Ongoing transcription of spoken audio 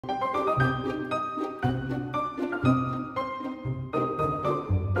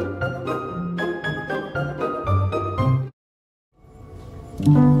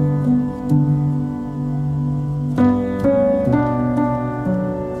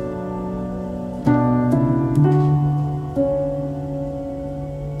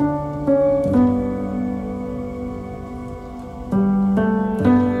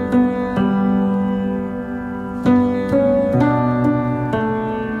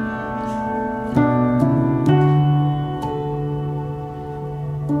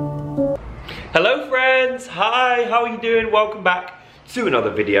Hello friends, hi, how are you doing? Welcome back to another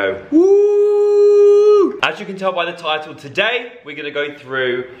video. Woo! As you can tell by the title, today we're gonna go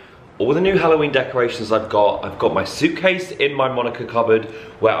through all the new Halloween decorations I've got. I've got my suitcase in my Monica cupboard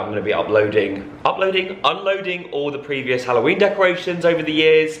where I'm gonna be unloading all the previous Halloween decorations over the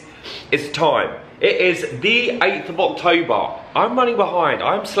years. It's time. It is the 8th of October. I'm running behind,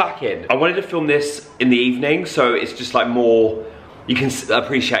 I'm slacking. I wanted to film this in the evening so it's just like more, you can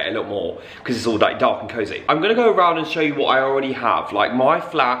appreciate it a little more because it's all like dark and cozy. I'm gonna go around and show you what I already have. Like my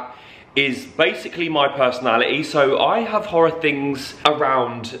flat is basically my personality, so I have horror things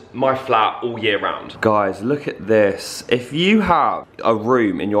around my flat all year round. Guys, look at this. If you have a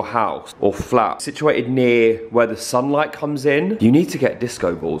room in your house or flat situated near where the sunlight comes in, you need to get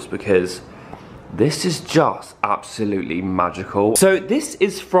disco balls because this is just absolutely magical. So this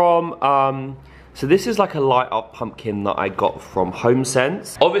is from, so this is like a light up pumpkin that I got from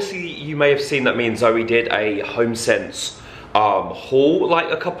HomeSense. Obviously, you may have seen that me and Zoe did a HomeSense haul like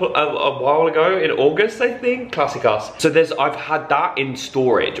a while ago in August, I think. Classic us. So I've had that in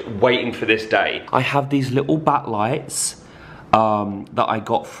storage, waiting for this day. I have these little backlights that I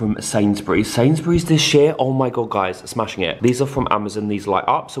got from Sainsbury's. Sainsbury's this year, oh my god guys, smashing it. These are from Amazon, these light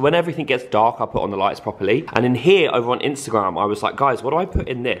up. So when everything gets dark, I put on the lights properly. And in here, over on Instagram, I was like, guys, what do I put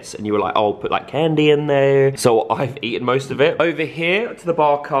in this? And you were like, oh, put like candy in there. So I've eaten most of it. Over here to the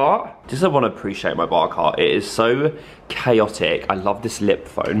bar cart. Just I want to appreciate my bar cart. It is so chaotic. I love this lip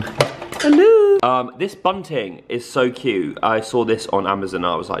phone. Hello. This bunting is so cute. I saw this on Amazon.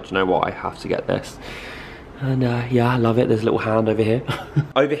 I was like, do you know what? I have to get this. And yeah, I love it. There's a little hand over here.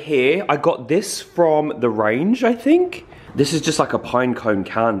 Over here, I got this from The Range, I think. This is just like a pine cone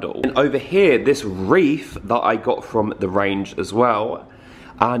candle. And over here, this wreath that I got from The Range as well.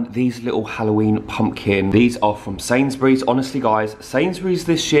 And these little Halloween pumpkin. These are from Sainsbury's. Honestly, guys, Sainsbury's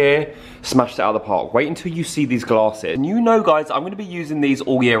this year smashed it out of the park. Wait until you see these glasses. And you know, guys, I'm going to be using these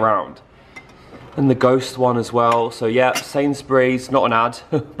all year round. And the ghost one as well. So yeah, Sainsbury's, not an ad,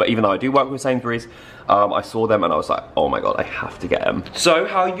 but even though I do work with Sainsbury's, I saw them and I was like, oh my god, I have to get them. So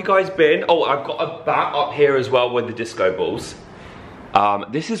how have you guys been? Oh, I've got a bat up here as well with the disco balls.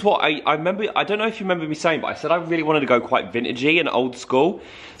 This is what I remember, I don't know if you remember me saying, but I said I really wanted to go quite vintagey and old school.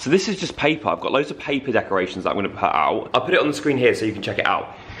 So this is just paper. I've got loads of paper decorations that I'm gonna put out. I'll put it on the screen here so you can check it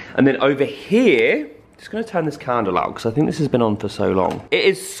out. And then over here, just gonna turn this candle out because I think this has been on for so long. It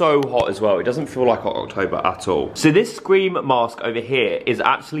is so hot as well. It doesn't feel like October at all. So this Scream mask over here is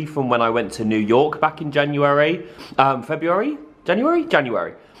actually from when I went to New York back in January, January?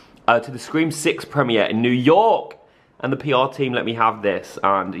 To the Scream 6 premiere in New York. And the PR team let me have this,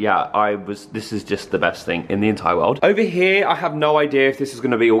 and yeah, this is just the best thing in the entire world. Over here, I have no idea if this is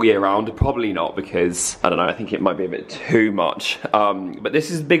gonna be all year round. Probably not, because, I don't know, I think it might be a bit too much. But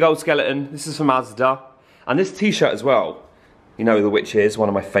this is Big Old Skeleton. This is from Asda. And this t-shirt as well. You know The Witches, one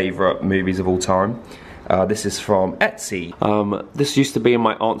of my favorite movies of all time. This is from Etsy. This used to be in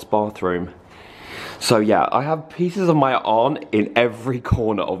my aunt's bathroom. So yeah, I have pieces of my aunt in every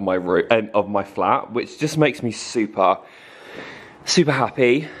corner of my room, of my flat, which just makes me super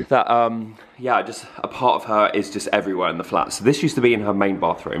happy that yeah, just a part of her is just everywhere in the flat. So this used to be in her main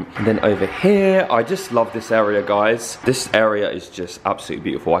bathroom. And then over here, I just love this area, guys. This area is just absolutely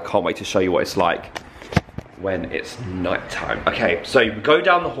beautiful. I can't wait to show you what it's like when it's nighttime. Okay, so you go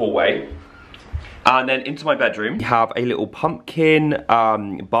down the hallway and then into my bedroom. We have a little pumpkin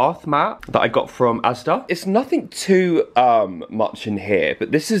bath mat that I got from Asda. It's nothing too much in here,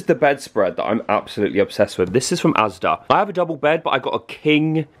 but this is the bedspread that I'm absolutely obsessed with. This is from Asda. I have a double bed, but I got a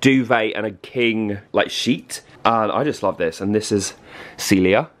king duvet and a king like sheet, and I just love this. And this is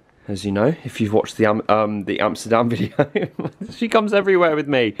Celia, as you know, if you've watched the Amsterdam video. She comes everywhere with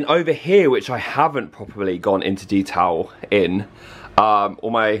me. And over here, which I haven't properly gone into detail in, all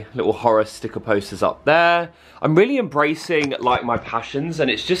my little horror sticker posters up there. I'm really embracing like my passions,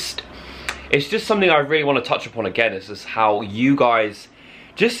 and it's just something I really want to touch upon again, is just how you guys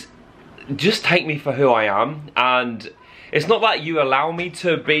just take me for who I am. And it's not that you allow me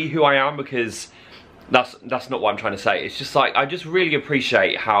to be who I am, because That's not what I'm trying to say. It's just like, I just really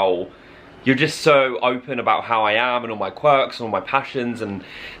appreciate how you're just so open about how I am and all my quirks and all my passions, and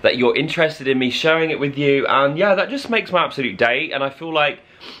that you're interested in me sharing it with you. And yeah, that just makes my absolute day. And I feel like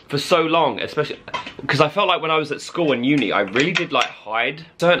for so long, especially because I felt like when I was at school and uni, I really did like hide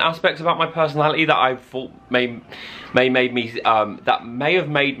certain aspects about my personality that I thought may have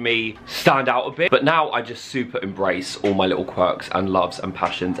made me stand out a bit. But now I just super embrace all my little quirks and loves and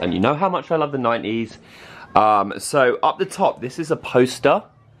passions. And you know how much I love the 90s. So up the top, this is a poster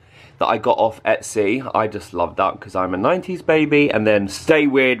that I got off Etsy. I just love that because I'm a 90s baby. And then stay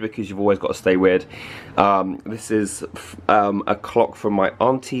weird, because you've always got to stay weird. This is a clock from my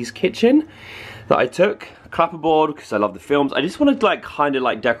auntie's kitchen that I took. Clapperboard, because I love the films. I just want to like kind of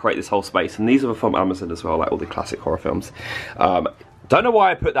like decorate this whole space. And these are from Amazon as well, like all the classic horror films. Don't know why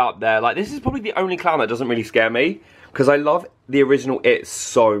I put that up there. Like, this is probably the only clown that doesn't really scare me, because I love the original It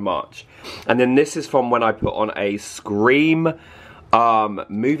so much. And then this is from when I put on a Scream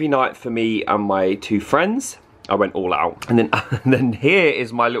movie night for me and my 2 friends. I went all out. And then here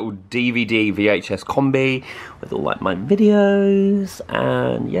is my little DVD VHS combi with all like my videos.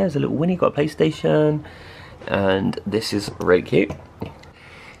 And yeah, there's a little Winnie, got a PlayStation. And this is really cute.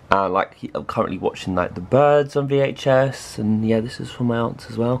 And like, I'm currently watching like The Birds on VHS. And yeah, this is from my aunts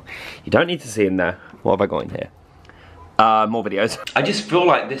as well. You don't need to see in there. What have I got in here? More videos. I just feel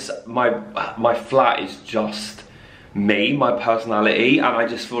like this, my flat is just me, my personality, and I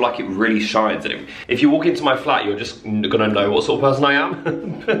just feel like it really shines. And if you walk into my flat, you're just gonna know what sort of person I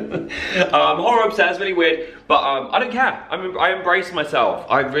am. Horror upstairs, really weird, but I don't care. I embrace myself.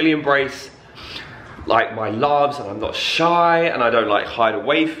 I really embrace like my loves, and I'm not shy, and I don't like hide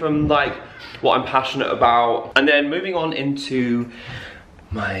away from like what I'm passionate about. And then moving on into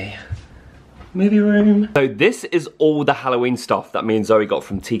my movie room. So this is all the Halloween stuff that me and Zoe got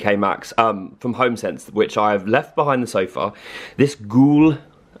from TK Maxx, from HomeSense, which I've left behind the sofa. This ghoul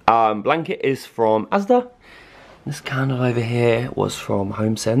blanket is from Asda. This candle over here was from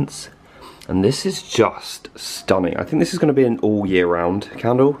HomeSense. And this is just stunning. I think this is going to be an all year round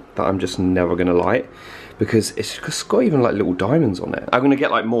candle that I'm just never going to light, because it's just got even like little diamonds on it. I'm going to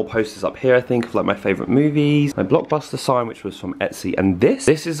get like more posters up here, I think, of like my favourite movies. My Blockbuster sign, which was from Etsy. And this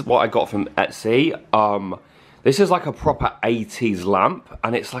is what I got from Etsy. This is like a proper 80s lamp,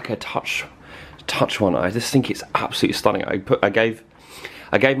 and it's like a touch one. I just think it's absolutely stunning.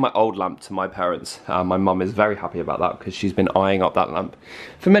 I gave my old lamp to my parents. My mum is very happy about that, because she's been eyeing up that lamp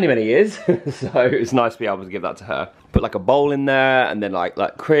for many, many years. So it's nice to be able to give that to her. Put like a bowl in there, and then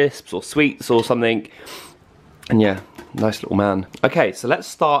like crisps or sweets or something. And yeah, nice little man. Okay, so let's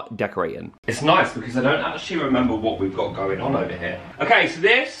start decorating. It's nice because I don't actually remember what we've got going on over here. Okay, so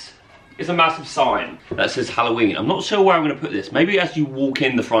this is a massive sign that says Halloween. I'm not sure where I'm going to put this. Maybe as you walk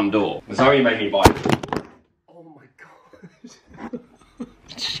in the front door. Zoe made me buy it. Oh my god.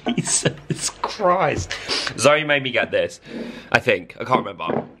 Jesus Christ. Zoe made me get this, I think. I can't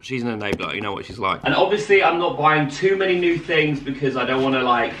remember. She's an enabler, you know what she's like. And obviously I'm not buying too many new things, because I don't want to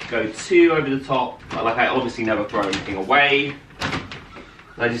like go too over the top. But like, I obviously never throw anything away.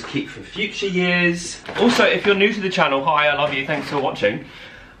 I just keep for future years. Also, if you're new to the channel, hi, I love you, thanks for watching.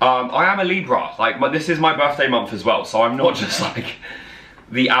 I am a Libra. Like, this is my birthday month as well, so I'm not just like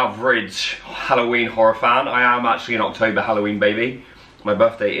the average Halloween horror fan. I am actually an October Halloween baby. My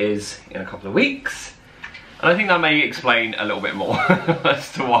birthday is in a couple of weeks, and I think that may explain a little bit more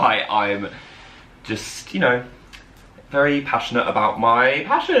as to why I'm just, you know, very passionate about my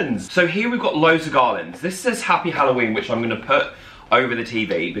passions. So here we've got loads of garlands. This says Happy Halloween, which I'm gonna put over the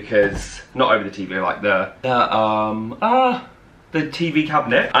TV, because, not over the TV, like the TV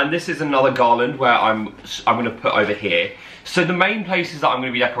cabinet. And this is another garland where I'm gonna put over here. So the main places that I'm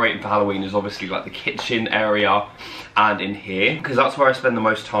gonna be decorating for Halloween is obviously like the kitchen area and in here, because that's where I spend the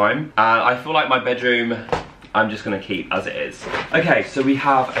most time. And I feel like my bedroom, I'm just gonna keep as it is. Okay, so we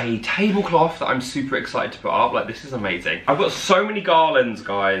have a tablecloth that I'm super excited to put up. Like, this is amazing. I've got so many garlands,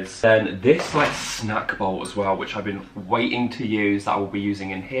 guys. Then this like snack bowl as well, which I've been waiting to use, that I will be using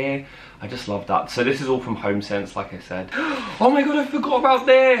in here. I just love that. So this is all from HomeSense, like I said. Oh my god, I forgot about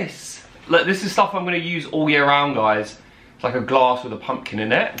this. Look, this is stuff I'm gonna use all year round, guys. It's like a glass with a pumpkin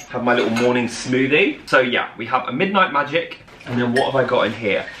in it. Have my little morning smoothie. So yeah, we have a Midnight Magic. And then what have I got in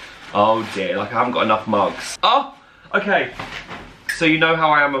here? Oh dear, like I haven't got enough mugs. Oh, okay. So you know how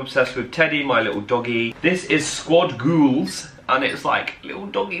I am obsessed with Teddy, my little doggy. This is Squad Ghouls, and it's like little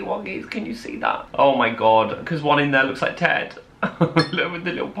doggy woggies. Can you see that? Oh my god, because one in there looks like Ted. Look with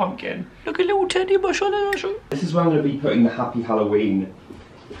the little pumpkin. Look at little Teddy. This is where I'm going to be putting the Happy Halloween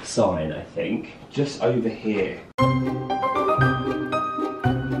sign, I think. Just over here.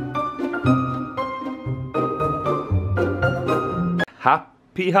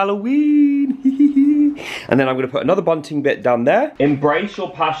 Happy Halloween. And then I'm going to put another bunting bit down there. Embrace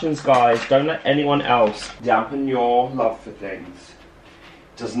your passions, guys. Don't let anyone else dampen your love for things.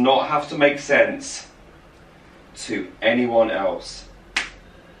 Does not have to make sense to anyone else.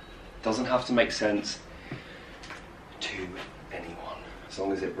 Doesn't have to make sense to anyone. As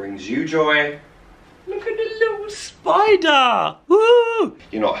long as it brings you joy. Look at the little spider. Woo!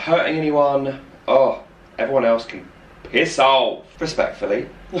 You're not hurting anyone. Oh, everyone else can piss off. Respectfully,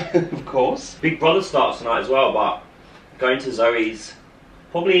 of course. Big Brother starts tonight as well, but going to Zoe's.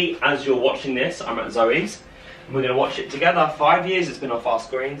 Probably as you're watching this, I'm at Zoe's. And we're going to watch it together. 5 years it's been off our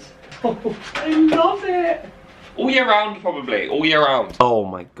screens. Oh, I love it. All year round, probably. All year round. Oh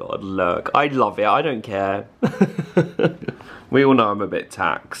my god, look. I love it. I don't care. We all know I'm a bit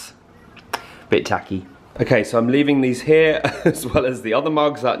tacky. Okay, so I'm leaving these here, as well as the other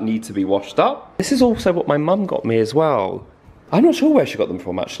mugs that need to be washed up. This is also what my mum got me as well. I'm not sure where she got them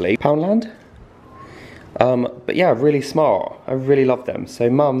from, actually. Poundland? But yeah, really smart. I really love them. So,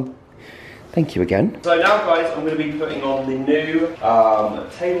 Mum, thank you again. So now, guys, I'm going to be putting on the new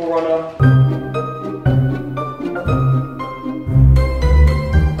table runner.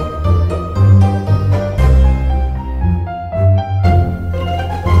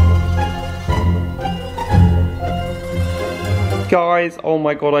 Guys, oh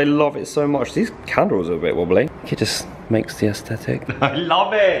my god, I love it so much. These candles are a bit wobbly. It just makes the aesthetic. I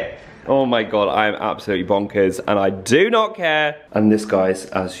love it. Oh my god, I am absolutely bonkers and I do not care. And this, guys,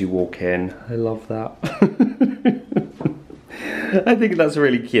 as you walk in, I love that. I think that's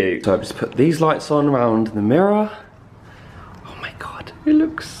really cute. So I've just put these lights on around the mirror. Oh my god, it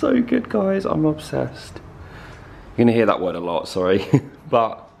looks so good, guys. I'm obsessed. You're gonna hear that word a lot, sorry.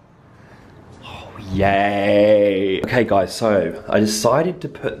 But yay! Okay guys, so I decided to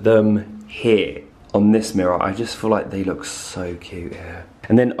put them here on this mirror. I just feel like they look so cute here.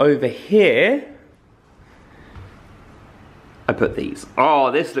 And then over here, I put these.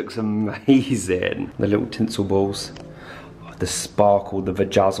 Oh, this looks amazing. The little tinsel balls, the sparkle, the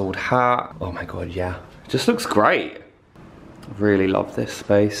vajazzled hat. Oh my god, yeah. It just looks great. I really love this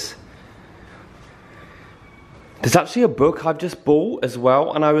space. There's actually a book I've just bought as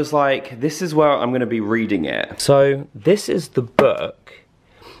well, and I was like, this is where I'm going to be reading it. So this is the book.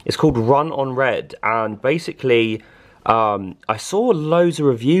 It's called Run on Red, and basically I saw loads of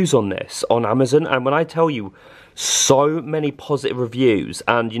reviews on this on Amazon, and when I tell you so many positive reviews,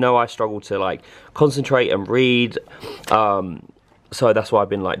 and you know I struggle to like concentrate and read, so that's why I've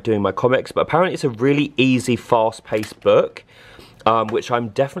been like doing my comics, but apparently it's a really easy, fast-paced book, which I'm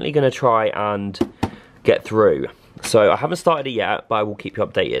definitely going to try and get through. So I haven't started it yet, but I will keep you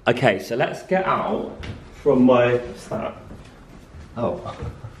updated. Okay, so let's get out from my, what's that? Oh,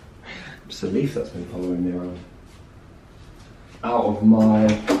 it's a leaf that's been following me around. Out of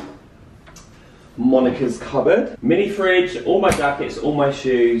my Monica's cupboard. Mini fridge, all my jackets, all my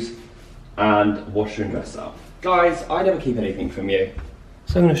shoes, and washer and dresser. Guys, I never keep anything from you.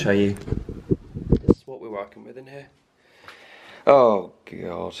 So I'm gonna show you. This is what we're working with in here. Oh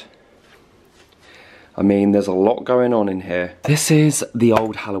God. I mean, there's a lot going on in here. This is the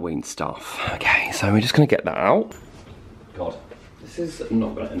old Halloween stuff. Okay, so we're just gonna get that out. God, this is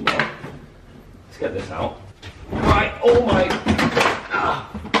not gonna end well. Let's get this out. Right, oh my,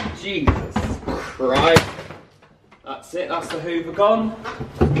 Jesus Christ. That's it, that's the Hoover gone.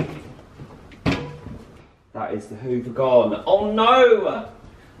 That is the Hoover gone. Oh no!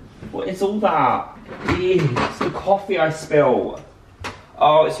 What is all that? Ew, it's the coffee I spilled.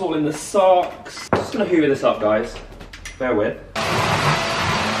 Oh, it's all in the socks. I'm just gonna hoover this up, guys. Bear with.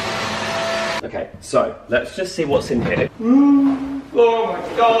 Okay, so let's just see what's in here. Oh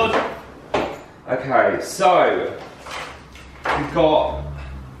my god. Okay, so we've got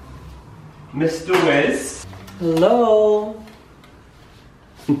Mr. Wiz. Hello.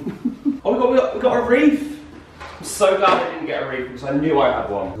 Oh, we got a wreath. I'm so glad I didn't get a wreath because I knew I had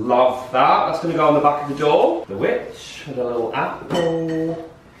one. Love that. That's going to go on the back of the door. The witch with a little apple.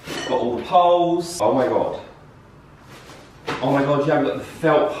 Got all the poles. Oh my god. Oh my god, yeah, we've got the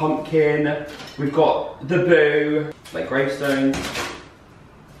felt pumpkin. We've got the boo. My gravestones.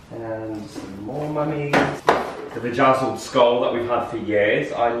 And some more mummies. The bejazzled skull that we've had for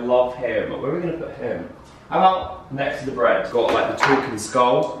years. I love him. Where are we going to put him? How about next to the bread? Got like the talking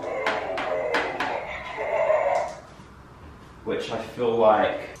skull. Which I feel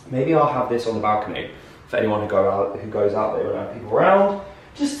like maybe I'll have this on the balcony for anyone who goes out there and have people around,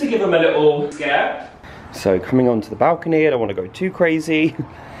 just to give them a little scare. So coming onto the balcony, I don't want to go too crazy,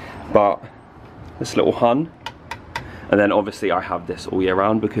 but this little hun, and then obviously I have this all year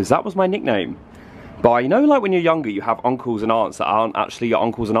round because that was my nickname. by, you know, like when you're younger, you have uncles and aunts that aren't actually your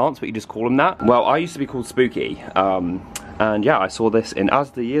uncles and aunts, but you just call them that. Well, I used to be called Spooky, and yeah, I saw this in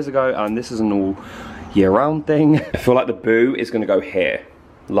Asda years ago, and this is an all year round thing. I feel like the boo is gonna go here.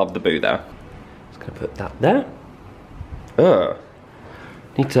 Love the boo there. Just gonna put that there. Ugh.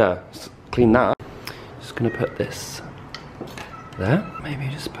 Need to clean that. Just gonna put this there. Maybe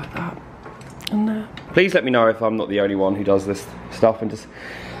just put that in there. Please let me know if I'm not the only one who does this stuff and just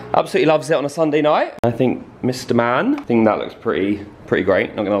absolutely loves it on a Sunday night. I think Mr. Man, I think that looks pretty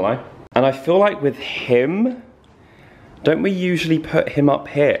great, not gonna lie. And I feel like with him, don't we usually put him up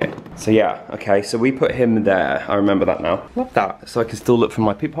here? So yeah, okay, so we put him there. I remember that now. Love that. So I can still look from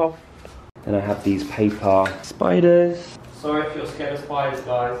my peephole. And I have these paper spiders. Sorry if you're scared of spiders,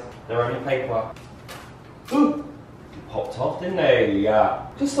 guys. They're only paper. Ooh, popped off, didn't they? Yeah.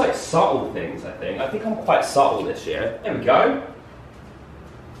 Just like subtle things, I think. I think I'm quite subtle this year. There we go.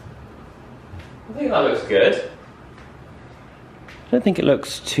 I think that looks good. I don't think it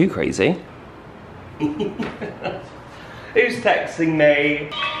looks too crazy. Who's texting me?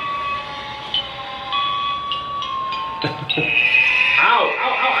 Ow,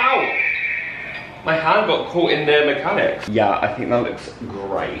 ow, ow, ow! My hand got caught in the mechanics. Yeah, I think that looks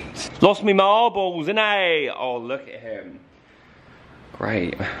great. Lost me marbles, innit? Oh, look at him.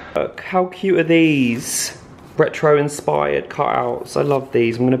 Great. Look, how cute are these? Retro inspired cutouts. I love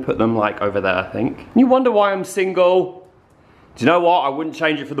these. I'm gonna put them like over there, I think. You wonder why I'm single? Do you know what? I wouldn't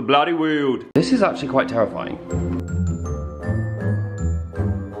change it for the bloody world. This is actually quite terrifying.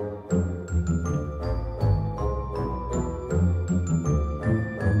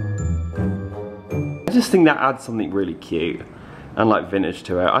 I just think that adds something really cute and like vintage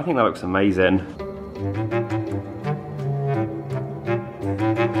to it. I think that looks amazing.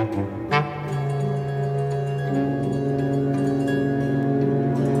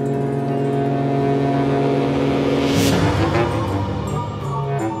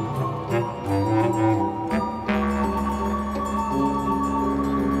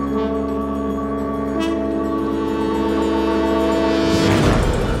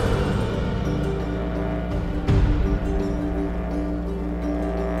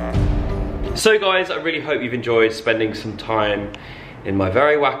 So guys, I really hope you've enjoyed spending some time in my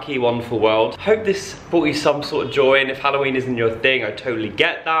very wacky, wonderful world. Hope this brought you some sort of joy, and if Halloween isn't your thing, I totally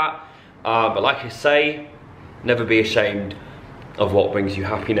get that. But like I say, never be ashamed of what brings you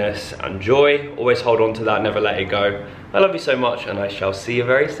happiness and joy. Always hold on to that, never let it go. I love you so much, and I shall see you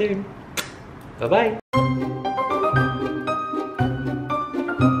very soon. Bye-bye.